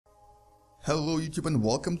Hello YouTube and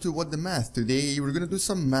welcome to What the Math. Today we're going to do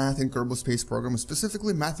some math in Kerbal Space Program,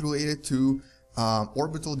 specifically math related to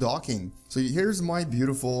orbital docking. So here's my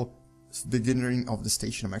beautiful beginning of the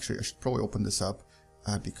station. I should probably open this up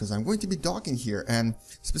because I'm going to be docking here, and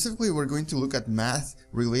specifically we're going to look at math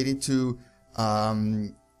related to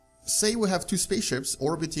say we have two spaceships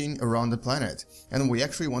orbiting around the planet and we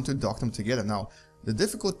actually want to dock them together. Now the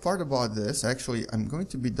difficult part about this, actually, I'm going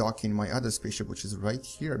to be docking my other spaceship, which is right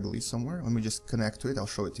here, I believe, somewhere. Let me just connect to it, I'll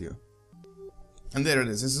show it to you. And there it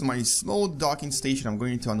is. This is my small docking station. I'm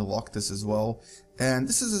going to unlock this as well. And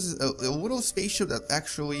this is a little spaceship that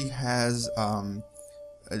actually has,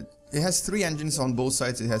 it has 3 engines on both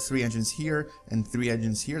sides. It has 3 engines here and 3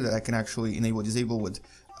 engines here that I can actually enable, disable with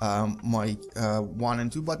my 1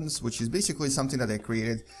 and 2 buttons, which is basically something that I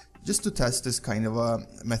created just to test this kind of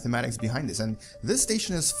mathematics behind this. And this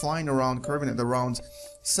station is flying around Kerbin at around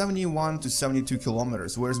 71 to 72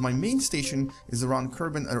 kilometers, whereas my main station is around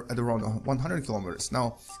Kerbin at around 100 kilometers.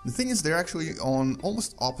 Now, the thing is, they're actually on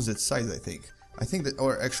almost opposite sides, I think that,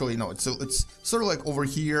 or actually no, it's sort of like over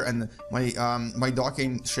here, and my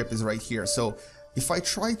docking ship is right here. So if I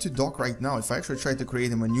try to dock right now, if I actually try to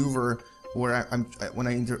create a maneuver where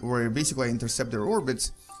where basically I intercept their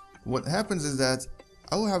orbits, what happens is that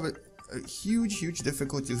I will have a huge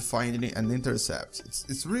difficulty finding an intercept.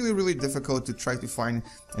 It's really difficult to try to find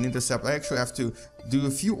an intercept. I actually have to do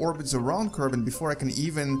a few orbits around Kerbin before I can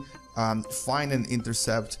even find an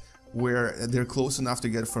intercept where they're close enough to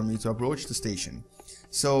get for me to approach the station.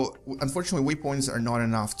 So unfortunately, waypoints are not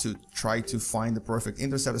enough to try to find the perfect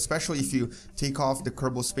intercept, especially if you take off the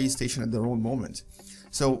Kerbal Space Station at the wrong moment.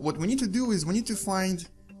 So what we need to do is we need to find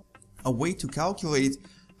a way to calculate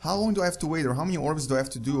how long do I have to wait, or how many orbits do I have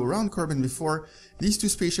to do around Kerbin before these two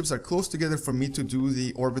spaceships are close together for me to do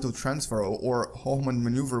the orbital transfer or Hoffman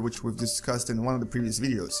maneuver, which we've discussed in one of the previous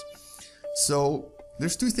videos. So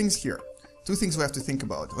there's 2 things here, 2 things we have to think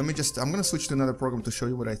about. I'm going to switch to another program to show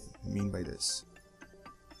you what I mean by this.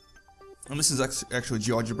 And this is actually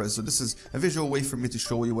GeoGebra, so this is a visual way for me to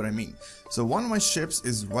show you what I mean. So one of my ships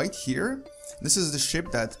is right here. This is the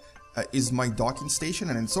ship that is my docking station,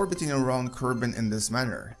 and it's orbiting around Kerbin in this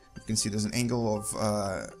manner. You can see there's an angle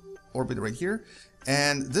of orbit right here,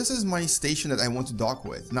 and this is my station that I want to dock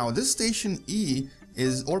with. Now this station E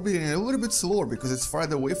is orbiting a little bit slower because it's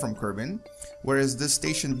farther away from Kerbin, whereas this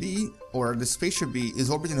station B, or the spaceship B, is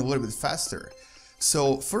orbiting a little bit faster.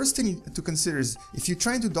 So first thing to consider is, if you're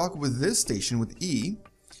trying to dock with this station, with E,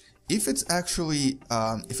 if it's actually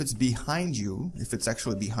behind you,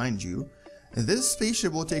 this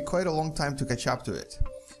spaceship will take quite a long time to catch up to it.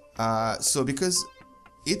 So because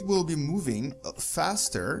it will be moving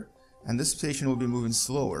faster and this station will be moving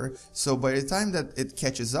slower, so by the time that it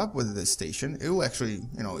catches up with this station, it will actually,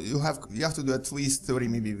 you have to do at least 30,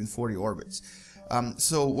 maybe even 40 orbits.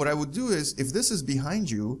 So what I would do is, if this is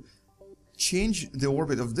behind you, change the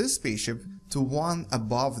orbit of this spaceship to one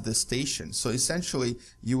above the station. So essentially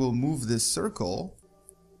you will move this circle,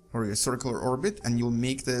 or your circular orbit, and you'll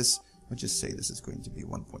make this, let's just say this is going to be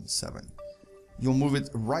 1.7. You'll move it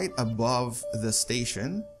right above the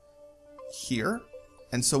station here.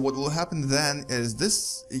 And so what will happen then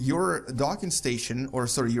is your docking station, or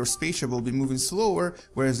sorry, your spaceship will be moving slower,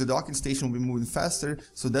 whereas the docking station will be moving faster,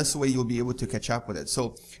 so that's the way you'll be able to catch up with it.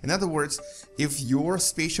 So in other words, if your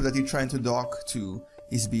spaceship that you're trying to dock to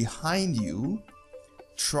is behind you,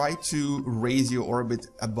 try to raise your orbit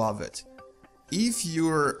above it. If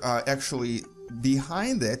you're actually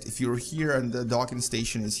behind it, if you're here and the docking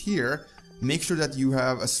station is here, make sure that you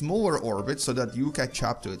have a smaller orbit so that you catch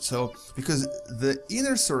up to it. So because the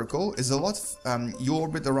inner circle is a lot, you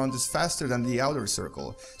orbit around this faster than the outer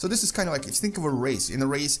circle. So this is kind of like, if you think of a race. In a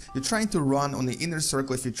race, you're trying to run on the inner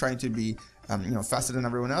circle if you're trying to be faster than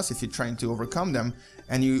everyone else, if you're trying to overcome them.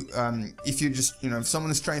 And if you just, if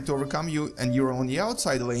someone is trying to overcome you and you're on the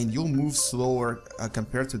outside lane, you'll move slower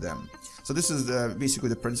compared to them. So this is basically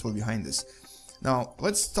the principle behind this. Now,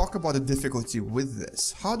 let's talk about the difficulty with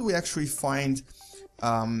this. How do we actually find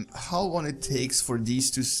how long it takes for these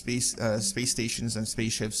two space stations and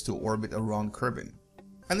spaceships to orbit around Kerbin?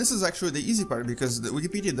 And this is actually the easy part, because the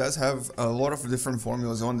Wikipedia does have a lot of different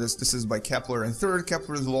formulas on this. This is by Kepler, and third,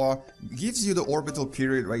 Kepler's law gives you the orbital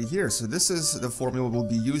period right here. So this is the formula we'll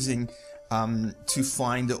be using to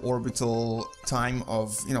find the orbital time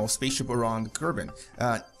of spaceship around Kerbin.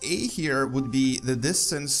 A here would be the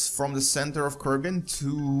distance from the center of Kerbin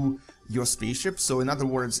to your spaceship. So in other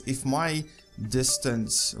words, if my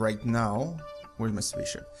distance right now, where's my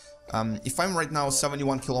spaceship? If I'm right now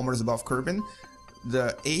 71 kilometers above Kerbin,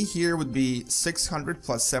 the A here would be 600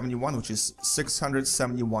 plus 71, which is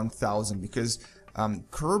 671,000, because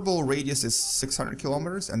Kerbal radius is 600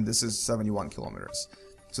 kilometers and this is 71 kilometers.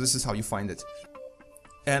 So this is how you find it.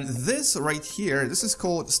 And this right here, this is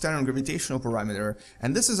called standard gravitational parameter,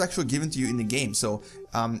 and this is actually given to you in the game. So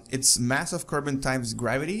it's mass of Kerbin times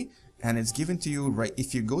gravity, and it's given to you right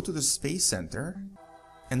if you go to the space center,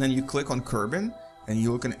 and then you click on Kerbin, and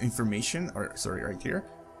you look at information, or sorry, right here,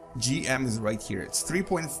 GM is right here. It's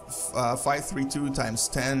 3.532 times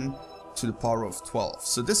 10 to the power of 12.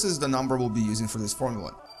 So this is the number we'll be using for this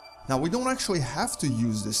formula. Now we don't actually have to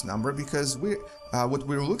use this number because what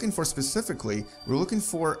we're looking for specifically, we're looking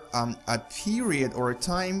for a period or a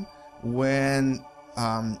time when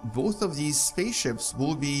both of these spaceships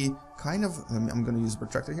will be kind of, I'm going to use a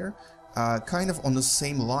protractor here, kind of on the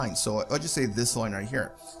same line. So I'll just say this line right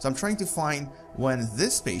here. So I'm trying to find when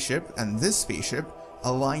this spaceship and this spaceship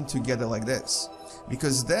align together like this,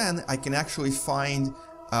 because then I can actually find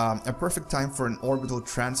a perfect time for an orbital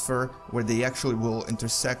transfer where they actually will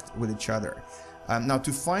intersect with each other. Now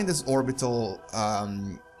to find this orbital,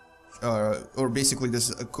 or basically this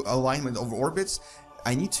alignment of orbits,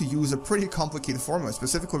 I need to use a pretty complicated formula.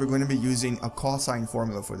 Specifically, we're going to be using a cosine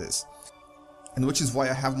formula for this. And which is why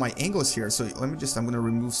I have my angles here. So let me just, I'm going to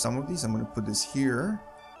remove some of these. I'm going to put this here.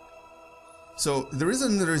 So the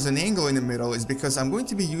reason there's an angle in the middle is because I'm going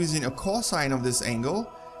to be using a cosine of this angle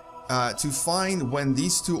to find when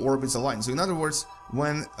these two orbits align. So in other words,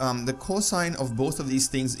 when the cosine of both of these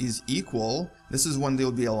things is equal, this is when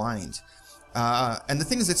they'll be aligned. And the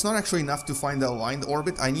thing is, it's not actually enough to find the aligned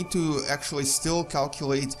orbit. I need to actually still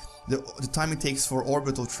calculate the time it takes for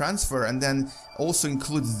orbital transfer, and then also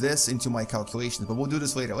include this into my calculations. But we'll do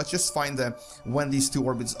this later. Let's just find when these two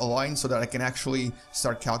orbits align so that I can actually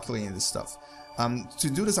start calculating this stuff. To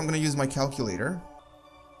do this, I'm going to use my calculator.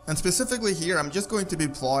 And specifically here, I'm just going to be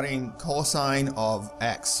plotting cosine of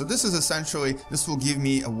x. So this is essentially, this will give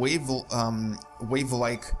me a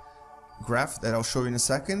wave-like graph that I'll show you in a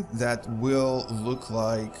second that will look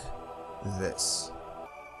like this.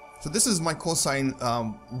 So this is my cosine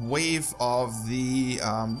wave of the,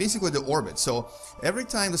 basically the orbit. So every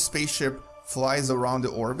time the spaceship flies around the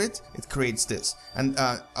orbit, it creates this. And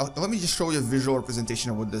let me just show you a visual representation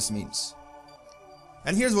of what this means.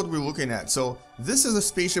 And here's what we're looking at. So this is a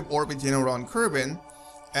spaceship orbiting around Kerbin,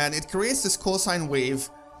 and it creates this cosine wave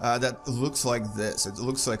that looks like this. It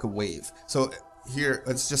looks like a wave. So here,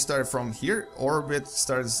 let's just start from here. Orbit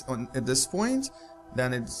starts at this point,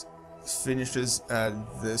 then it finishes at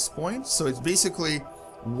this point. So it's basically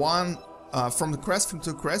one from the crest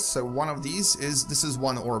to crest. So one of these is, this is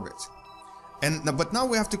one orbit. But now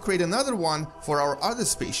we have to create another one for our other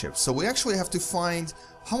spaceship. So we actually have to find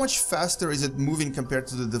how much faster is it moving compared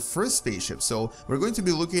to the first spaceship. So we're going to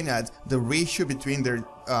be looking at the ratio between their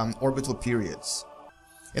orbital periods.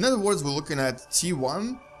 In other words, we're looking at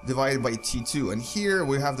T1 divided by T2. And here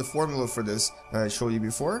we have the formula for this that I showed you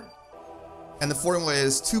before. And the formula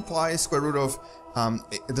is 2 pi square root of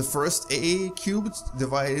the first A cubed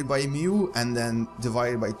divided by mu, and then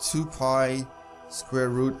divided by 2 pi square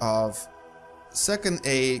root of second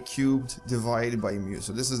A cubed divided by mu.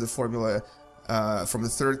 So this is the formula from the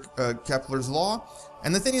third Kepler's law.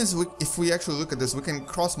 And the thing is, if we actually look at this, we can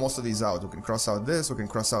cross most of these out. We can cross out this, we can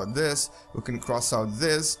cross out this, we can cross out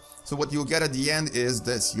this. So what you'll get at the end is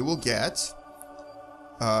this. You will get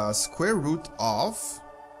square root of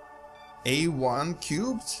A1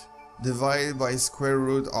 cubed divided by square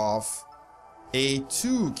root of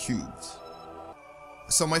A2 cubed.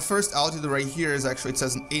 So my first altitude right here is actually, it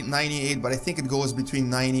says 898, but I think it goes between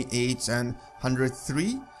 98 and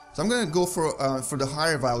 103. So I'm going to go for the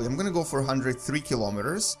higher value. I'm going to go for 103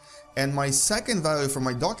 kilometers. And my second value for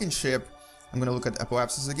my docking ship, I'm going to look at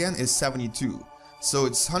apoapsis again, is 72. So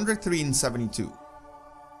it's 103 and 72.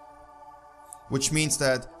 Which means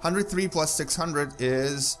that 103 plus 600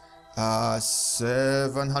 is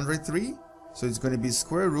 703. So it's going to be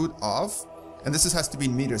square root of, and this has to be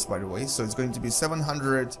in meters, by the way, so it's going to be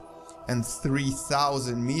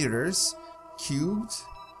 703,000 meters cubed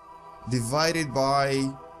divided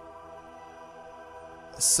by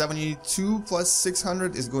 72 plus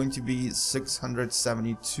 600 is going to be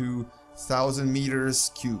 672,000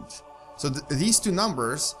 meters cubed. So these two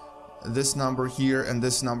numbers, this number here and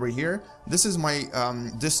this number here, this is my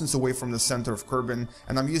distance away from the center of Kerbin,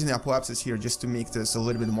 and I'm using the apoapsis here just to make this a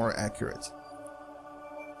little bit more accurate.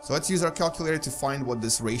 So let's use our calculator to find what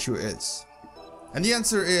this ratio is. And the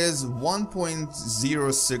answer is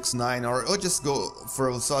 1.069, or let's just go for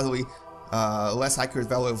a slightly less accurate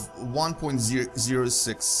value of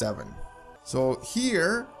 1.067. So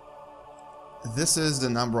here, this is the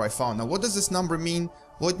number I found. Now what does this number mean?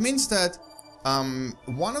 Well, it means that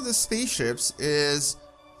one of the spaceships is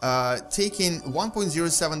taking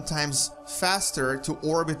 1.07 times faster to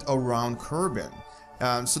orbit around Kerbin.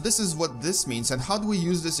 So this is what this means. And how do we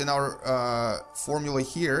use this in our formula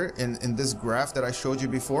here in this graph that I showed you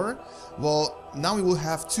before? Well, now we will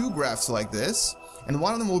have two graphs like this, and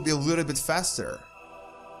one of them will be a little bit faster.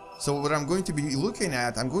 So what I'm going to be looking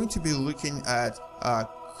at, I'm going to be looking at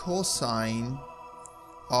cosine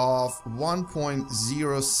of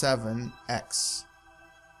 1.07x.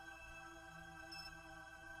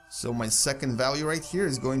 So my second value right here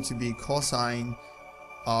is going to be cosine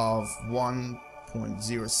of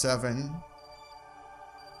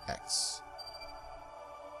 1.07x.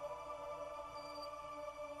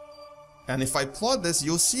 And if I plot this,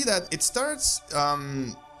 you'll see that it starts,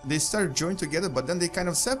 they start joined together, but then they kind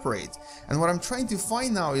of separate. And what I'm trying to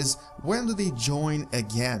find now is when do they join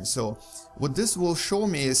again? So what this will show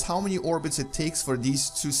me is how many orbits it takes for these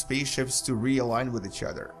two spaceships to realign with each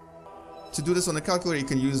other. To do this on the calculator, you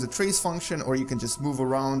can use the trace function, or you can just move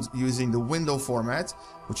around using the window format,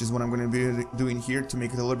 which is what I'm going to be doing here to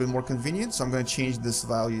make it a little bit more convenient. So I'm going to change this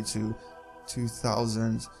value to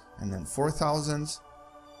 2000 and then 4000.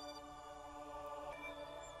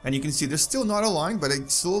 And you can see they're still not aligned, but they're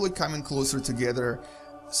slowly coming closer together.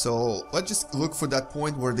 So let's just look for that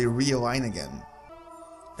point where they realign again.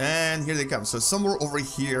 And here they come. So somewhere over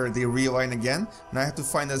here they realign again, and I have to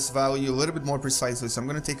find this value a little bit more precisely. So I'm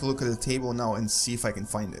going to take a look at the table now and see if I can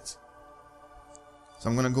find it. So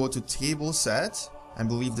I'm going to go to table set. I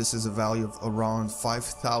believe this is a value of around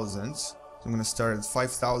 5000. So I'm going to start at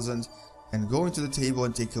 5000 and go into the table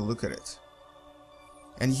and take a look at it.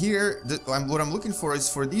 And here what I'm looking for is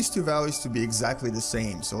for these two values to be exactly the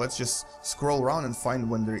same. So let's just scroll around and find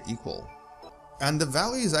when they're equal. And the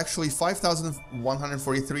value is actually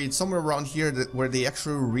 5143. It's somewhere around here where they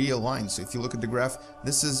actually realign. So if you look at the graph,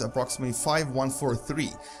 this is approximately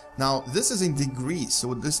 5143. Now this is in degrees. So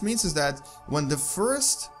what this means is that when the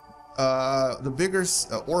first, the bigger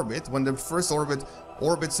orbit, when the first orbit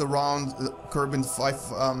orbits around Kerbin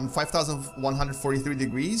 5143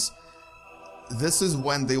 degrees, this is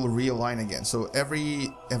when they will realign again. So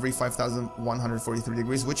every 5143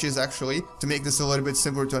 degrees, which is actually, to make this a little bit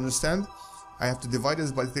simpler to understand, I have to divide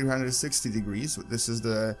this by 360 degrees. This is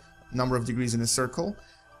the number of degrees in a circle.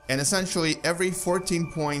 And essentially every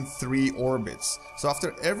 14.3 orbits. So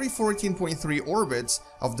after every 14.3 orbits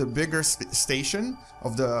of the bigger station,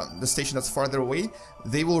 of the station that's farther away,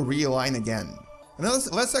 they will realign again. And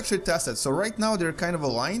let's actually test it. So right now they're kind of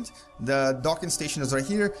aligned. The docking station is right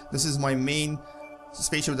here. This is my main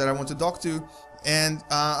spaceship that I want to dock to. And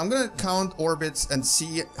I'm going to count orbits and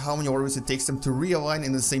see how many orbits it takes them to realign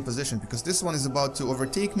in the same position, because this one is about to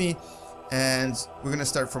overtake me, and we're going to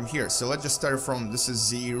start from here. So let's just start from, this is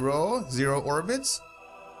 0 orbits,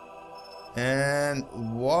 and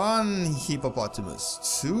 1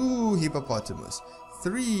 hippopotamus, 2 hippopotamus,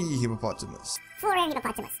 3 hippopotamus, 4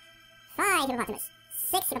 hippopotamus, 5 hippopotamus,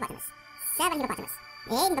 6 hippopotamus, 7 hippopotamus,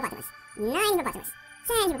 8 hippopotamus, 9 hippopotamus,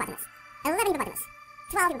 10 hippopotamus, 11 hippopotamus,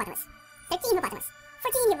 12 hippopotamus, 13 hippopotamus,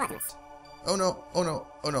 14 hippopotamus. Oh no, oh no,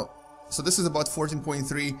 oh no. So this is about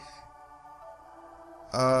 14.3.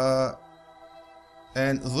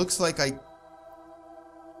 And it looks like I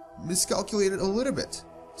miscalculated a little bit.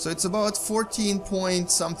 So it's about 14 point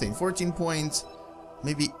something, 14 point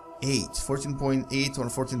maybe 14.8 or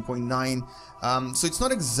 14.9. So it's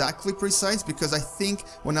not exactly precise, because I think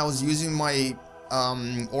when I was using my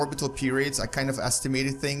orbital periods, I kind of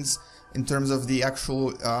estimated things in terms of the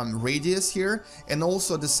actual radius here, and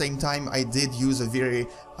also at the same time I did use a very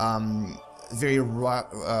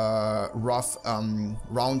rough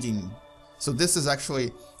rounding. So this is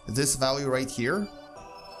actually this value right here.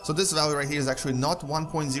 So this value right here is actually not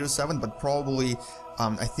 1.07, but probably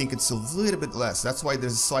I think it's a little bit less. That's why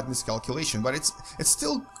there's a slight miscalculation, but it's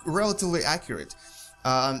still relatively accurate.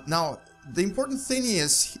 Now the important thing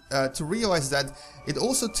is to realize that it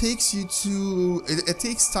also takes you to it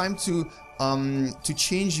takes time to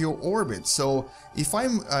change your orbit. So if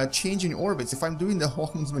I'm changing orbits, if I'm doing the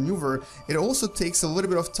Hawkman's maneuver, it also takes a little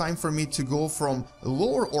bit of time for me to go from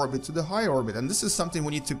lower orbit to the higher orbit, and this is something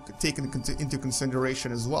we need to take into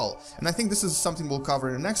consideration as well. And I think this is something we'll cover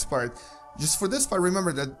in the next part. Just for this part,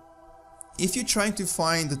 remember that if you're trying to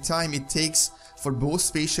find the time it takes for both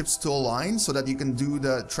spaceships to align so that you can do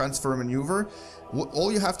the transfer maneuver, all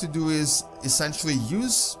you have to do is essentially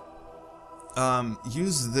use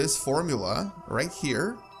this formula right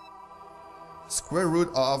here, square root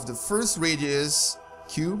of the first radius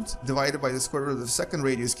cubed divided by the square root of the second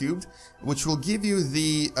radius cubed, which will give you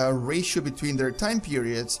the ratio between their time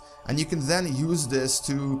periods, and you can then use this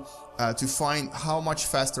to to find how much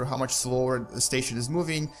faster, how much slower the station is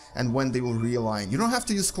moving, and when they will realign. You don't have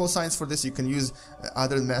to use cosines for this. You can use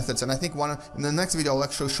other methods, and I think in the next video I'll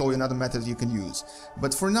actually show you another method you can use.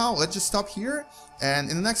 But for now, let's just stop here, and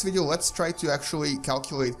in the next video let's try to actually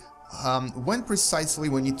calculate when precisely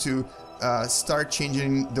we need to start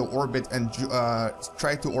changing the orbit and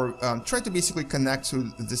try to basically connect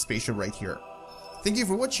to the spaceship right here. Thank you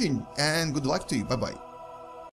for watching, and good luck to you. Bye bye.